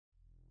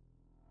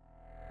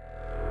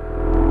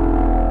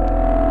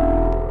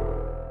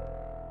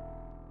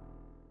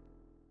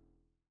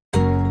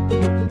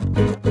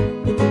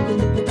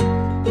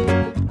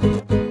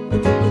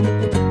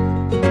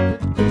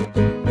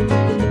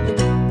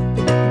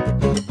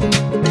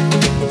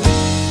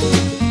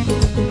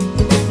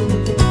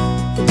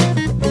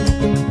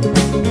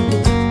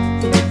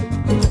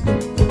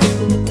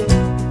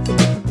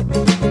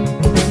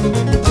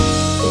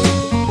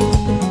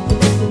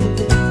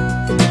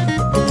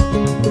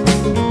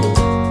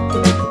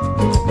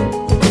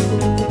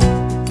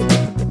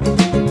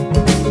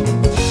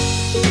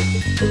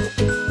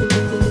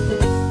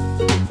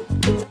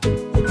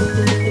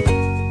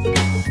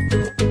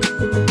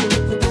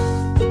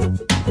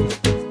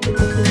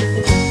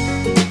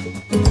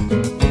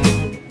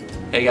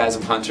Hey guys,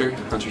 I'm Hunter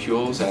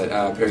Hules at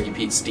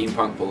Parakeet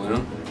Steampunk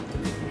Balloon,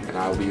 and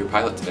I will be your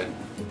pilot today.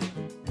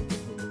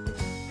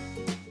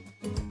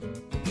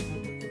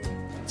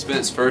 It's been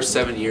its first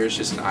 7 years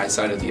just in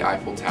eyesight of the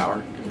Eiffel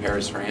Tower in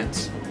Paris,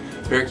 France.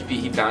 Parakeet,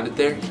 he found it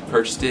there, he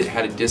purchased it,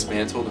 had it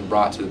dismantled and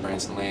brought to the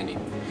Branson Landing.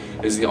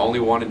 It is the only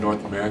one in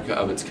North America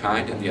of its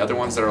kind, and the other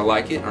ones that are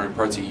like it are in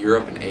parts of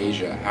Europe and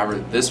Asia. However,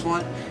 this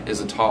one is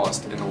the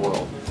tallest in the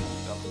world.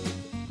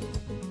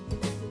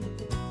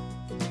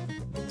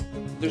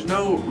 There's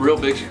no real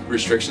big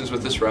restrictions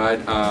with this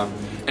ride.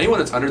 Anyone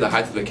that's under the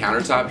height of the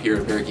countertop here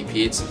at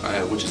Parakeet,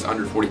 which is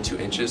under 42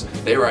 inches,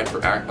 they ride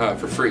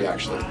for free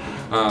actually.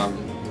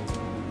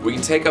 We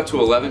can take up to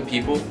 11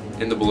 people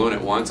in the balloon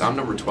at once. I'm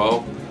number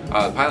 12.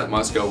 The pilot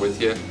must go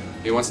with you.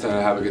 He wants to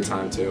have a good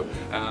time too.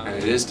 And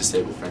it is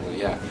disabled friendly,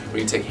 yeah. We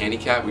can take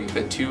handicap, we can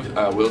fit 2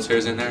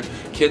 wheelchairs in there.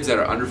 Kids that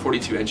are under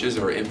 42 inches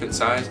or infant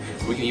size,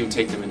 we can even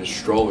take them in a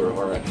stroller,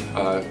 or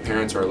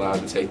parents are allowed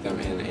to take them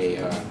in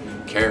a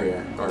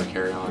carrier or a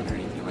carry-on or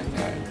anything like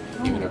that.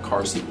 Even a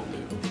car seat will do.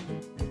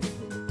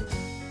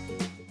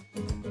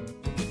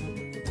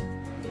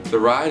 The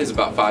ride is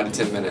about 5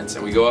 to 10 minutes,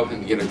 and we go up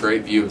and get a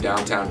great view of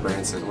downtown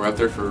Branson. We're up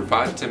there for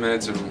 5 to 10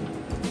 minutes, and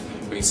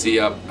we can see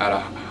up at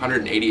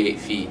 188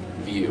 feet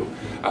view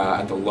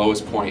at the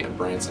lowest point of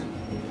Branson.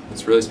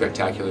 It's really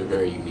spectacular,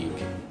 very unique.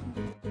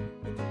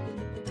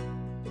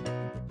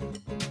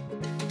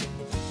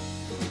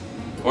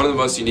 One of the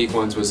most unique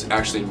ones was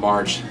actually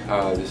March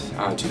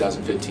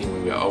 2015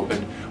 when we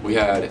opened. We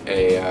had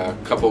a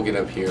couple get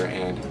up here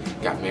and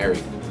got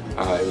married.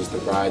 It was the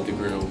bride, the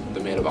groom, the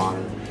maid of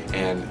honor,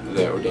 and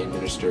the ordained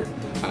minister.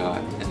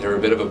 And they were a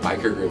bit of a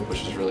biker group,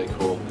 which is really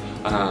cool.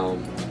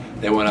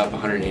 They went up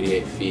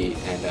 188 feet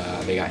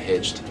and they got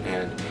hitched,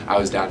 and I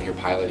was down here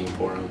piloting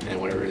for them, and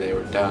whenever they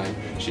were done,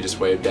 she just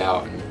waved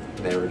out and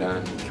they were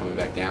done coming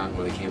back down.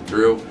 When they came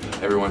through,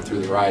 everyone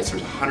through the ride, so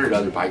there's 100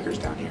 other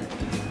bikers down here.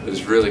 It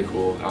was really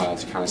cool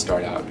to kind of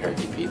start out at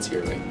Parakeet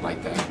here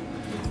like that.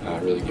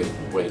 Really good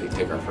way to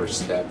take our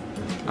first step.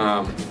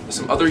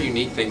 Some other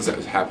unique things that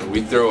happen.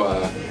 We throw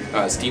a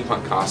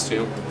steampunk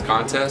costume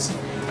contest,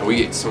 and we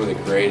get some of the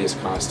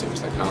greatest costumes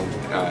that come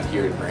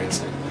here to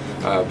Branson.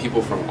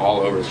 People from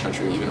all over the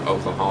country, even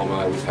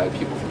Oklahoma. We've had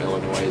people from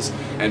Illinois,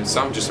 and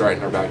some just right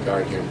in our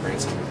backyard here in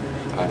Branson.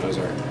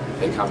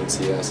 They come and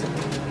see us and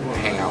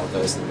hang out with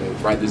us, and they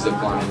ride the zip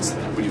lines.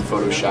 We do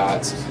photo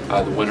shots.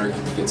 The winner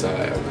gets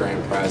a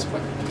grand prize of, I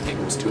think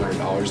it was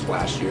 $200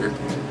 last year,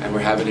 and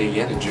we're having it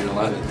again in June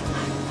 11th.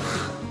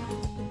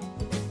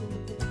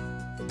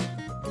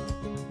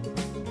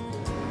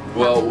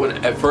 Well,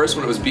 at first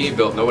when it was being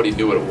built, nobody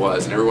knew what it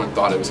was, and everyone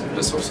thought it was a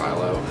missile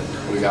silo.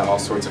 We got all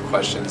sorts of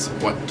questions.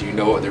 Do you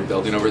know what they're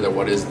building over there?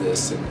 What is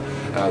this? And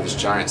this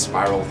giant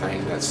spiral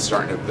thing that's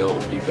starting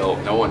to be built.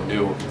 No one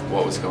knew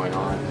what was going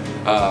on.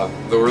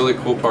 The really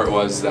cool part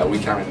was that we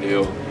kind of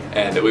knew,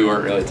 and that we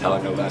weren't really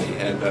telling nobody.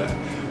 And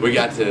we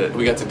got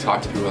to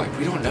talk to people like,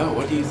 we don't know.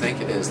 What do you think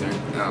it is?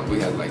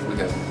 We had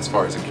as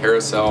far as a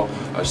carousel,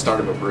 a start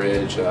of a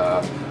bridge,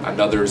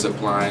 another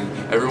zip line.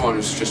 Everyone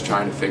was just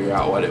trying to figure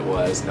out what it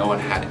was. No one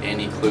had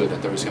any clue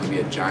that there was going to be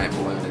a giant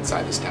balloon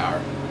inside this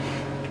tower.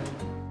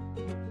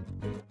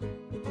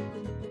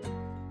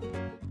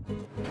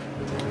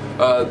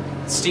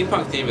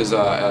 Steampunk theme is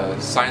a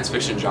science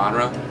fiction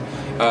genre.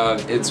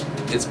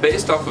 It's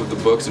based off of the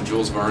books of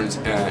Jules Verne's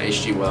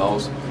H.G.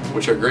 Wells,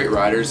 which are great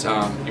writers.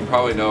 You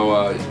probably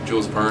know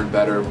Jules Verne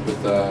better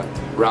with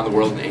Around the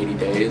World in 80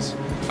 Days.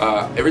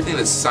 Everything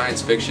that's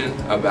science fiction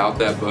about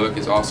that book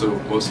is also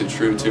mostly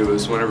true too.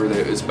 It's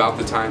about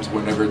the times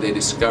whenever they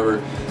discover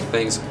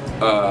things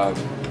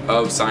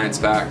of science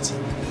facts,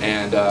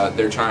 and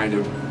they're trying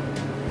to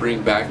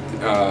bring back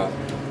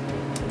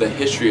the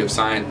history of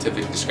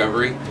scientific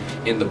discovery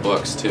in the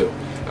books too.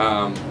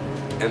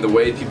 And the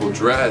way people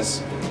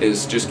dress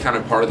is just kind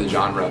of part of the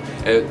genre.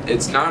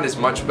 It's not as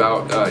much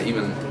about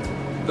even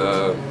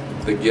the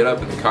get-up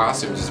and the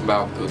costumes. It's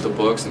about the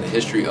books and the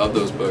history of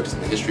those books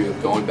and the history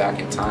of going back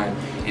in time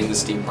in the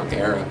steampunk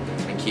era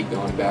and keep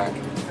going back.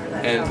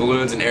 And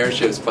balloons and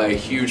airships play a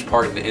huge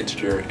part in the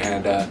integer,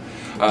 and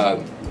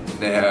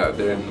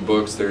they're in the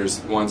books.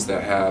 There's ones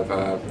that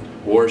have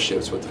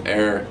warships with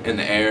in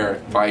the air,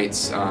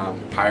 fights,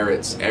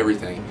 pirates,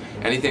 everything.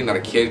 Anything that a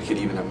kid could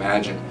even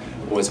imagine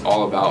was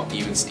all about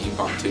even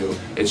steampunk too.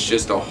 It's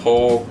just a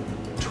whole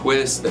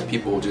twist that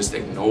people just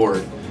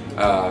ignored.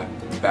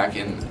 Back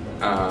in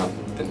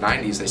the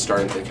 90s, they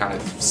started to kind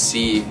of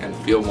see and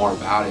feel more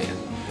about it,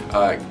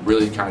 and it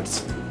really kind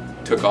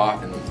of took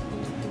off in the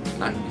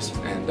 90s.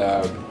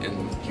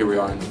 And here we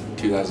are in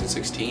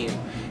 2016,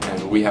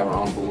 and we have our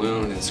own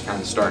balloon. It's kind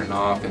of starting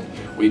off,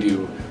 and we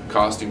do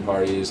costume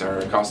parties or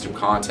a costume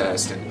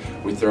contest,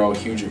 and we throw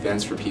huge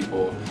events for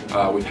people.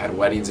 We've had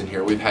weddings in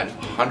here. We've had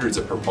hundreds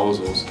of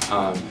proposals.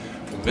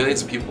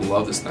 Millions of people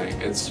love this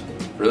thing. It's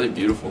really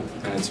beautiful,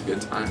 and it's a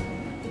good time.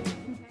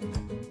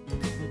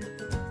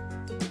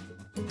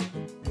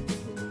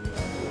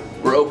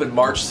 We're open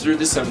March through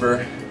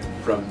December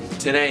from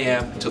 10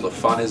 a.m. till the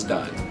fun is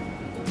done.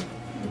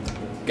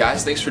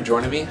 Guys, thanks for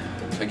joining me.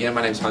 again,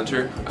 my name's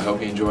Hunter. I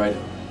hope you enjoyed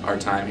our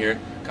time here.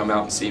 Come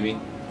out and see me.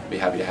 Be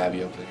happy to have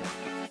you up there.